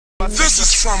This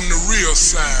is from the real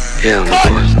side. Yeah, my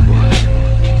boy.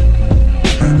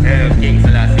 King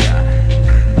Selassie.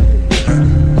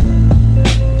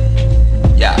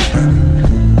 Yeah.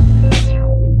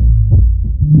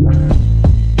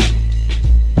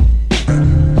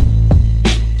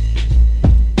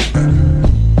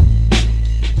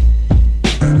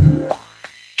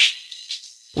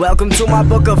 Welcome to my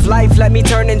book of life, let me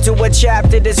turn into a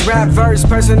chapter. This rap verse,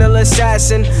 personal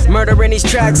assassin, murdering these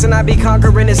tracks and I be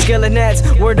conquering the skill and nets.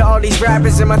 Word to all these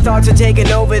rappers and my thoughts are taking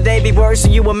over. They be worse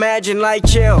than you imagine, like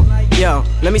chill. Yo,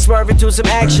 let me swerve into some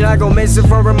action, I go missing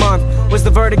for a month. What's the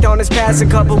verdict on this passing?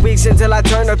 Couple weeks until I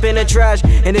turn up in the trash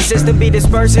and the system be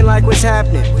dispersing like what's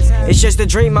happening. It's just a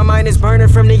dream, my mind is burning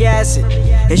from the acid.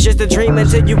 It's just a dream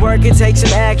until you work and take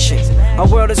some action. Our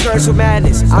world is cursed with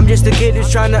madness. I'm just a kid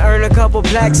who's trying to earn a couple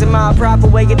plaques. And my proper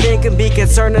way of thinking be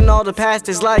concerning all the past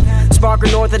is like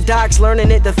sparking orthodox,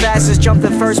 learning it the fastest, jump the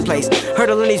first place,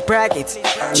 hurdling these brackets.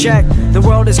 Check, the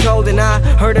world is cold and I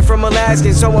heard it from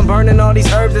Alaskan, so I'm burning all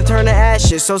these herbs to turn to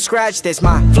ashes. So scratch this,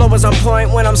 my flow is on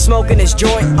point when I'm smoking this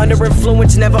joint. Under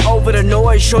influence, never over the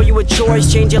noise. Show you a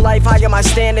choice, change your life, higher my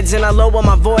standards and I lower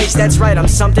my voice. That's right, I'm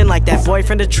something like that boy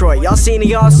from Detroit. Y'all seen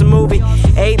the awesome movie?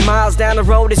 8 miles down the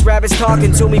road, this rabbit's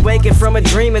talking to me, waking from a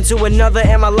dream into another.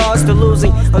 Am I lost or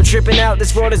losing? I'm tripping out,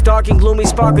 this world is dark and gloomy.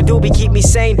 Spark a doobie, keep me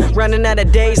sane, running out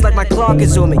of days like my clock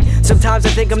is zooming. Sometimes I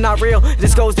think I'm not real,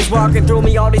 this ghost is walking through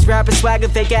me. All these rappers swagger,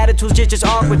 fake attitudes, just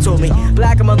awkward to me.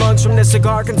 Black in my lungs from the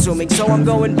cigar consuming, so I'm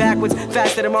going backwards,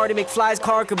 faster than Marty McFly's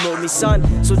car could move me,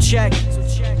 son. So check.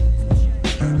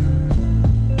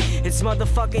 It's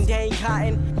motherfucking Dane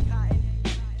Cotton.